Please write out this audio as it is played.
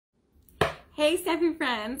Hey Stampin'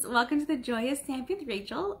 friends, welcome to the Joyous Stamping with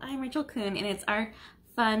Rachel. I'm Rachael Coon and it's our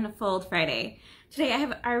Fun Fold Friday. Today I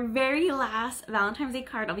have our very last Valentine's Day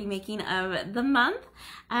card I'll be making of the month.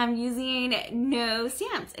 I'm using no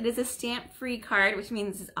stamps. It is a stamp-free card, which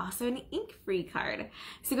means it's also an ink-free card.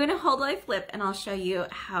 So I'm going to hold while I flip and I'll show you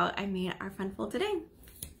how I made our Fun Fold today.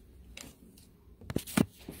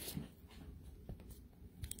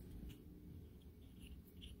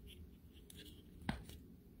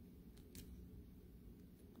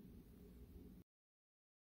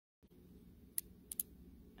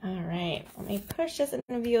 All right, let me push this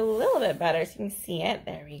in view a little bit better so you can see it.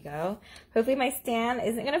 There we go. Hopefully my stand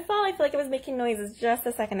isn't gonna fall. I feel like it was making noises just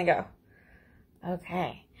a second ago.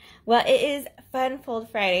 Okay, well, it is Fun Fold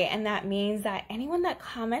Friday, and that means that anyone that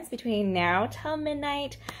comments between now till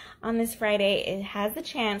midnight on this Friday has the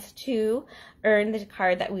chance to earn the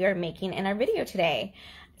card that we are making in our video today.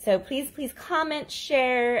 So please comment,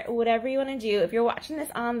 share, whatever you want to do. If you're watching this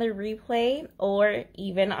on the replay or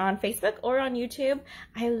even on Facebook or on YouTube,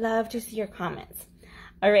 I love to see your comments.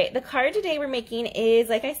 All right, the card today we're making is,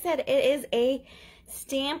 like I said, it is a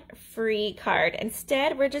stamp-free card.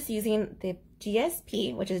 Instead, we're just using the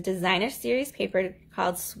DSP, which is Designer Series paper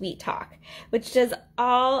called Sweet Talk, which does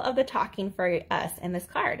all of the talking for us in this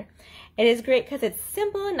card. It is great because it's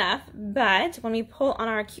simple enough, but when we pull on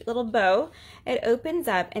our cute little bow, it opens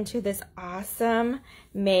up into this awesome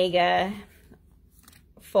mega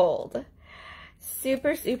fold.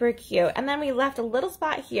 Super, super cute. And then we left a little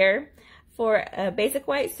spot here for a basic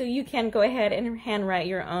white, so you can go ahead and handwrite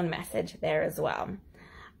your own message there as well.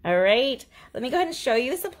 All right, let me go ahead and show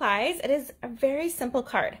you the supplies. It is a very simple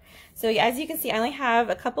card. So as you can see, I only have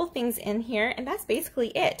a couple things in here, and that's basically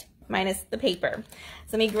it, minus the paper.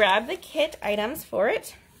 So let me grab the kit items for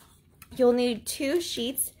it. You'll need 2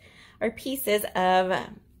 sheets or pieces of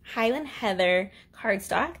Highland Heather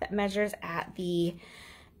cardstock that measures at the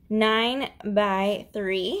 9 by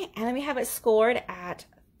 3, and then we have it scored at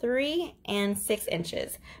 3 and 6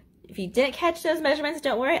 inches. If you didn't catch those measurements,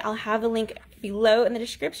 don't worry, I'll have the link below in the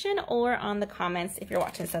description or on the comments if you're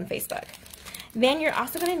watching this on Facebook. Then you're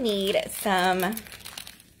also going to need some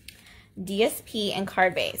DSP and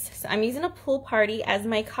card base. So I'm using a Pool Party as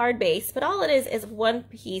my card base, but all it is 1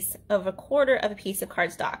 piece of a quarter of a piece of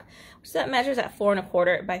cardstock, which that measures at 4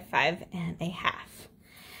 1/4 by 5 1/2.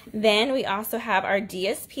 Then we also have our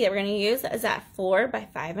DSP that we're going to use that is at 4 by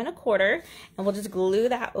 5 1/4, and we'll just glue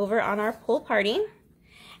that over on our Pool Party.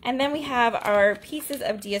 And then we have our pieces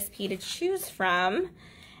of DSP to choose from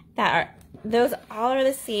those all are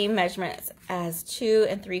the same measurements as 2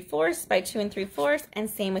 3/4 by 2 3/4, and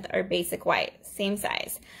same with our basic white, same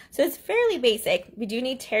size. So it's fairly basic. We do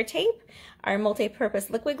need tear tape, our multi-purpose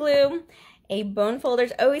liquid glue, a bone folder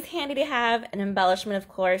is always handy to have, an embellishment of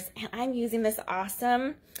course, and I'm using this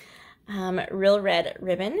awesome real red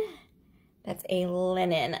ribbon. That's a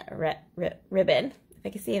linen ribbon. If I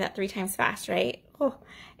can say that 3 times fast, right? Oh,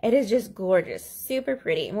 it is just gorgeous, super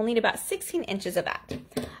pretty. And we'll need about 16 inches of that.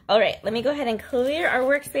 All right, let me go ahead and clear our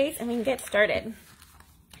workspace and we can get started.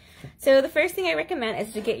 So the first thing I recommend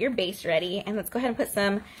is to get your base ready, and let's go ahead and put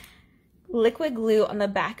some liquid glue on the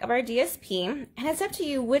back of our DSP, and it's up to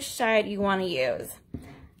you which side you want to use.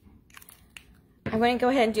 I'm going to go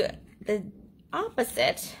ahead and do the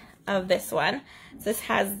opposite of this one. So this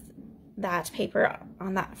has that paper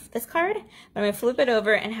on this card. I'm going to flip it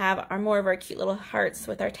over and have more of our cute little hearts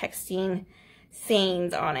with our texting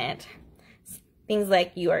sayings on it. Things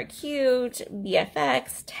like "you are cute,"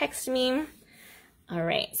 BFX, text me. All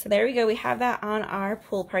right, so there we go. We have that on our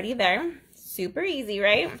Pool Party there. Super easy,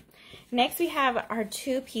 right? Next, we have our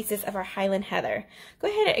 2 pieces of our Highland Heather. Go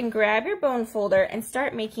ahead and grab your bone folder and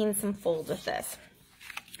start making some folds with this.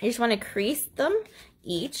 You just want to crease them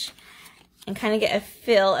each and kind of get a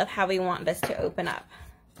feel of how we want this to open up.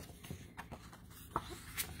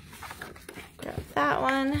 Grab that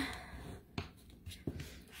one.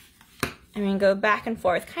 I'm going to go back and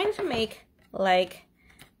forth, kind of to make like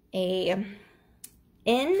a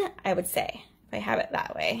N, I would say, if I have it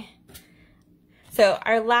that way. So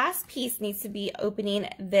our last piece needs to be opening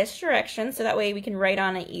this direction, so that way we can write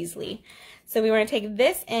on it easily. So we want to take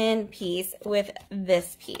this end piece with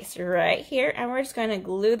this piece right here, and we're just going to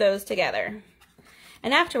glue those together.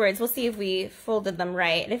 And afterwards, we'll see if we folded them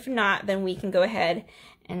right. If not, then we can go ahead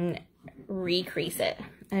and recrease it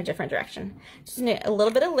in a different direction. Just need a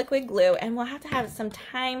little bit of liquid glue, and we'll have to have some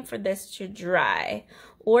time for this to dry.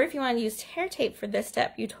 Or if you want to use tear tape for this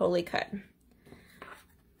step, you totally could.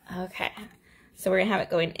 Okay. So we're gonna have it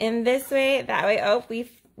going in this way, that way. Oh,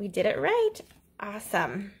 we did it right.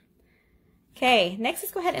 Awesome. Okay, next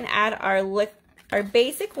let's go ahead and add our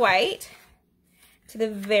basic white to the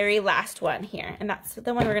very last one here. And that's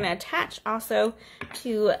the one we're gonna attach also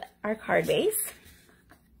to our card base.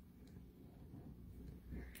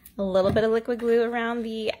 A little bit of liquid glue around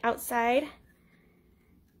the outside.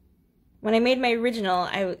 When I made my original,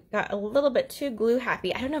 I got a little bit too glue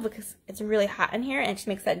happy. I don't know, because it's really hot in here and it just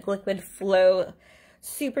makes that liquid flow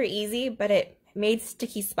super easy, but it made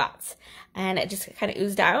sticky spots and it just kind of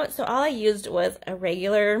oozed out. So all I used was a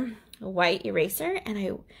regular white eraser and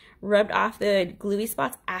I rubbed off the gluey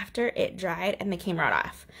spots after it dried and they came right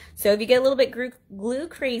off. So if you get a little bit glue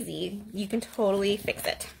crazy, you can totally fix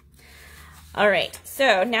it. All right,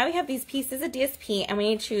 so now we have these pieces of DSP and we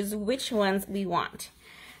need to choose which ones we want.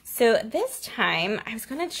 So this time I was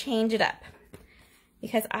going to change it up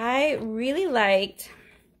because I really liked,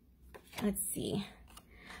 let's see,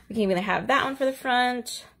 we can either have that one for the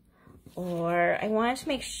front, or I wanted to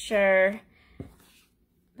make sure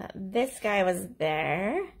that this guy was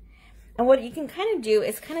there. And what you can kind of do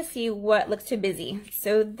is kind of see what looks too busy.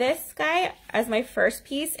 So this guy as my first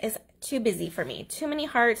piece is too busy for me. Too many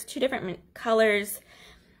hearts, two different colors.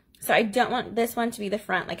 So I don't want this one to be the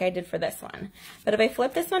front like I did for this one. But if I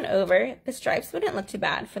flip this one over, the stripes wouldn't look too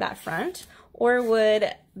bad for that front. Or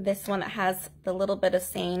would this one that has the little bit of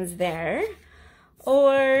sayings there.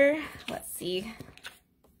 Or, let's see,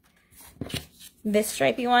 this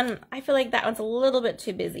stripy one, I feel like that one's a little bit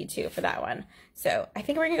too busy too for that one. So I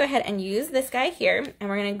think we're gonna go ahead and use this guy here and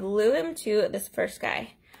we're gonna glue him to this first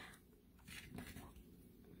guy.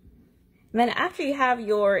 And then after you have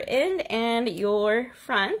your end and your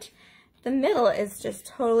front, the middle is just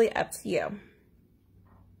totally up to you.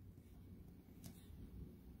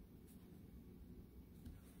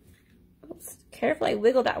 Oops, carefully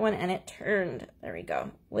wiggle that one and it turned. There we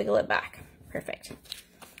go. Wiggle it back. Perfect.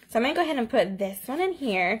 So I'm gonna go ahead and put this one in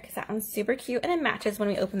here because that one's super cute and it matches when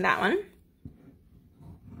we open that one.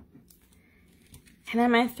 And then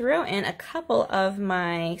I'm gonna throw in a couple of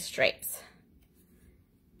my stripes.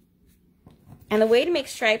 And the way to make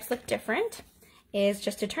stripes look different is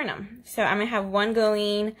just to turn them. So I'm gonna have one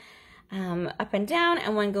going up and down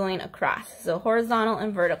and one going across. So horizontal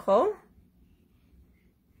and vertical.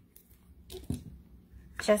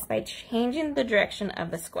 Just by changing the direction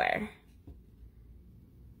of the square.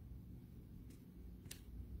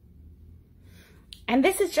 And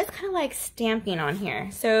this is just kind of like stamping on here.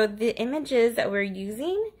 So the images that we're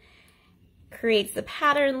using creates the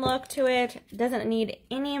pattern look to it. Doesn't need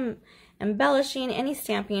any embellishing, any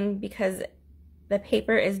stamping, because the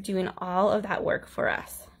paper is doing all of that work for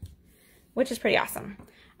us, which is pretty awesome.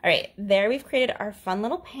 All right, there we've created our fun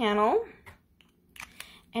little panel.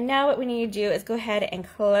 And now what we need to do is go ahead and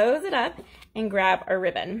close it up and grab our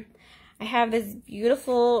ribbon. I have this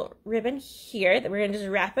beautiful ribbon here that we're gonna just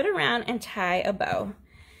wrap it around and tie a bow.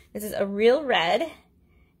 This is a real red,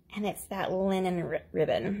 and it's that linen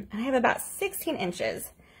ribbon. And I have about 16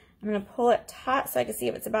 inches. I'm gonna pull it taut so I can see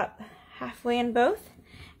if it's about halfway in both.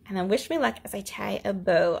 And then wish me luck as I tie a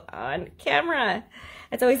bow on camera.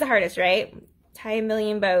 It's always the hardest, right? Tie a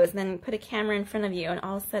million bows and then put a camera in front of you and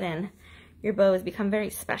all of a sudden your bows become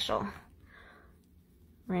very special.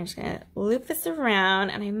 We're just gonna loop this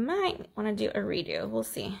around and I might wanna do a redo, we'll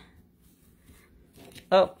see.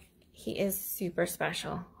 Oh, he is super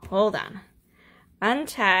special. Hold on.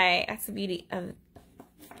 Untie, that's the beauty of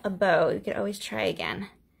a bow. You could always try again.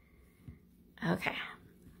 Okay.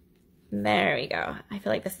 There we go. I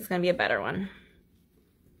feel like this is gonna be a better one.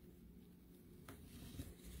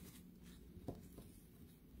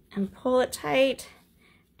 And pull it tight,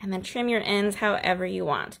 and then trim your ends however you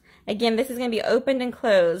want. Again, this is gonna be opened and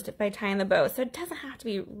closed by tying the bow, so it doesn't have to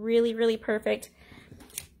be really, really perfect.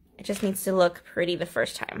 It just needs to look pretty the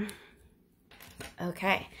first time.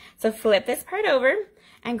 Okay, so flip this part over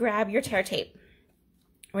and grab your tear tape.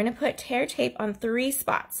 We're gonna put tear tape on 3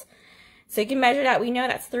 spots. So you can measure it out. We know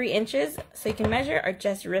that's 3 inches, so you can measure or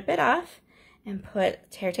just rip it off and put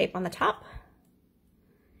tear tape on the top,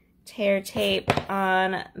 tear tape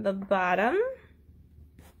on the bottom.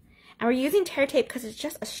 And we're using tear tape because it's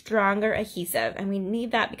just a stronger adhesive, and we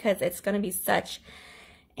need that because it's going to be such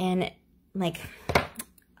an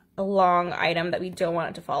a long item that we don't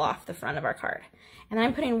want it to fall off the front of our card. And then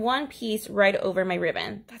I'm putting one piece right over my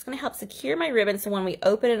ribbon. That's going to help secure my ribbon so when we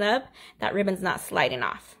open it up, that ribbon's not sliding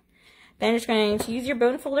off. Then you're just going to use your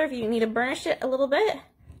bone folder if you need to burnish it a little bit.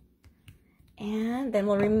 And then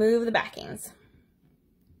we'll remove the backings.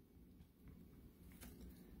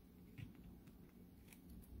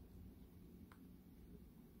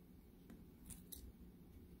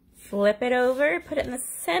 Flip it over, put it in the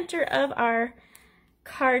center of our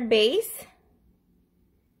card base.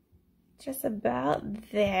 Just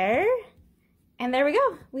about there. And there we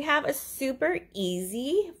go. We have a super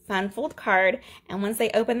easy fun fold card. And once they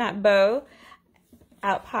open that bow,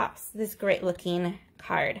 out pops this great looking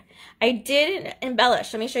card. I did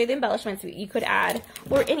embellish. Let me show you the embellishments that you could add,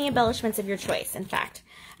 or any embellishments of your choice. In fact,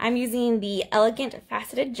 I'm using the Elegant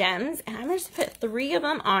Faceted Gems, and I'm going to put 3 of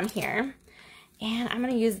them on here. And I'm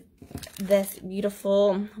going to use this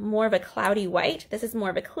beautiful, more of a cloudy white. This is more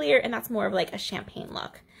of a clear, and that's more of like a champagne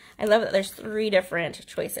look. I love that there's 3 different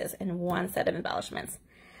choices in one set of embellishments.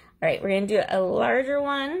 All right, we're going to do a larger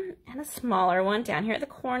one and a smaller one down here at the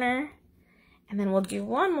corner. And then we'll do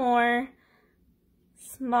one more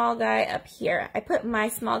small guy up here. I put my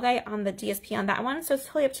small guy on the DSP on that one, so it's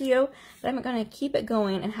totally up to you. But I'm going to keep it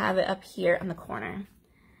going and have it up here on the corner.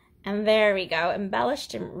 And there we go,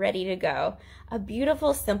 embellished and ready to go. A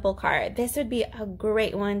beautiful, simple card. This would be a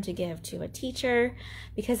great one to give to a teacher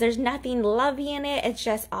because there's nothing lovey in it. It's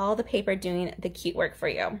just all the paper doing the cute work for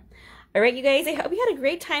you. All right, you guys, I hope you had a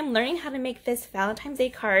great time learning how to make this Valentine's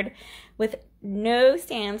Day card with no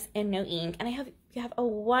stamps and no ink. And I hope you have a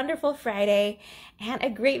wonderful Friday and a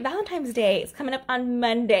great Valentine's Day. It's coming up on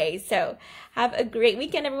Monday. So have a great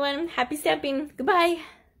weekend, everyone. Happy stamping. Goodbye.